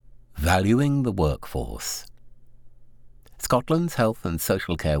Valuing the workforce. Scotland's health and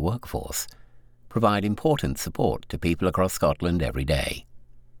social care workforce provide important support to people across Scotland every day.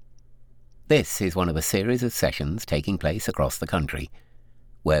 This is one of a series of sessions taking place across the country,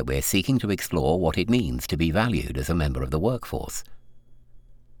 where we're seeking to explore what it means to be valued as a member of the workforce.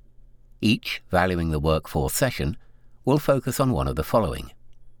 Each Valuing the Workforce session will focus on one of the following: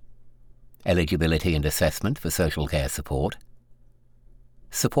 eligibility and assessment for social care support,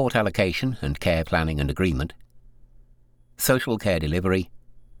 support allocation and care planning and agreement, social care delivery,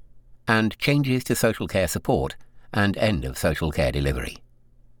 and changes to social care support and end of social care delivery.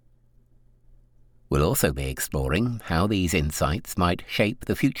 We'll also be exploring how these insights might shape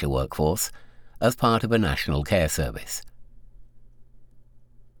the future workforce as part of a national care service.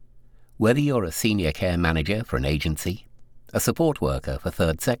 Whether you're a senior care manager for an agency, a support worker for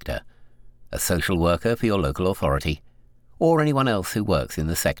third sector, a social worker for your local authority, or anyone else who works in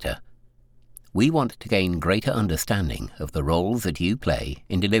the sector, we want to gain greater understanding of the roles that you play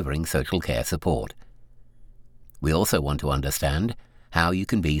in delivering social care support. We also want to understand how you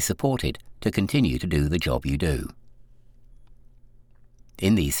can be supported to continue to do the job you do.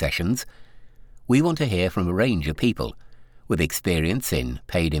 In these sessions, we want to hear from a range of people with experience in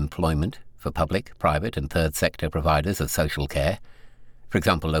paid employment for public, private and third sector providers of social care, for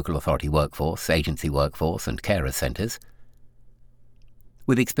example local authority workforce, agency workforce and carer centres,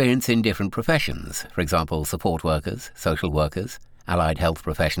 with experience in different professions, for example support workers, social workers, allied health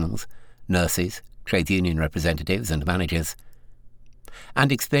professionals, nurses, trades union representatives and managers,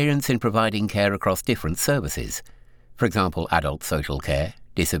 and experience in providing care across different services, for example adult social care,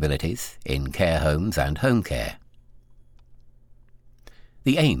 disabilities, in care homes and home care.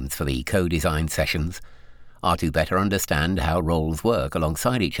 The aims for the co-designed sessions are to better understand how roles work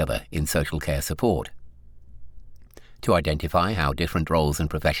alongside each other in social care support, to identify how different roles and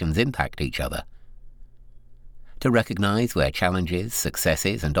professions impact each other, to recognise where challenges,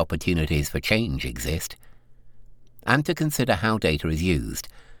 successes and opportunities for change exist, and to consider how data is used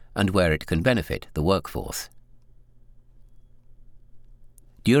and where it can benefit the workforce.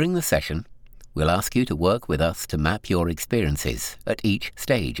 During the session, we'll ask you to work with us to map your experiences at each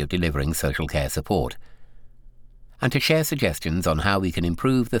stage of delivering social care support, and to share suggestions on how we can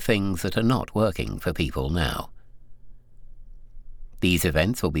improve the things that are not working for people now. These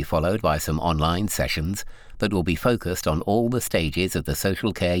events will be followed by some online sessions that will be focused on all the stages of the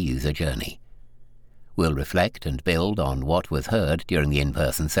social care user journey. We'll reflect and build on what was heard during the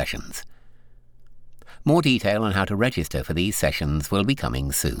in-person sessions. More detail on how to register for these sessions will be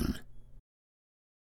coming soon.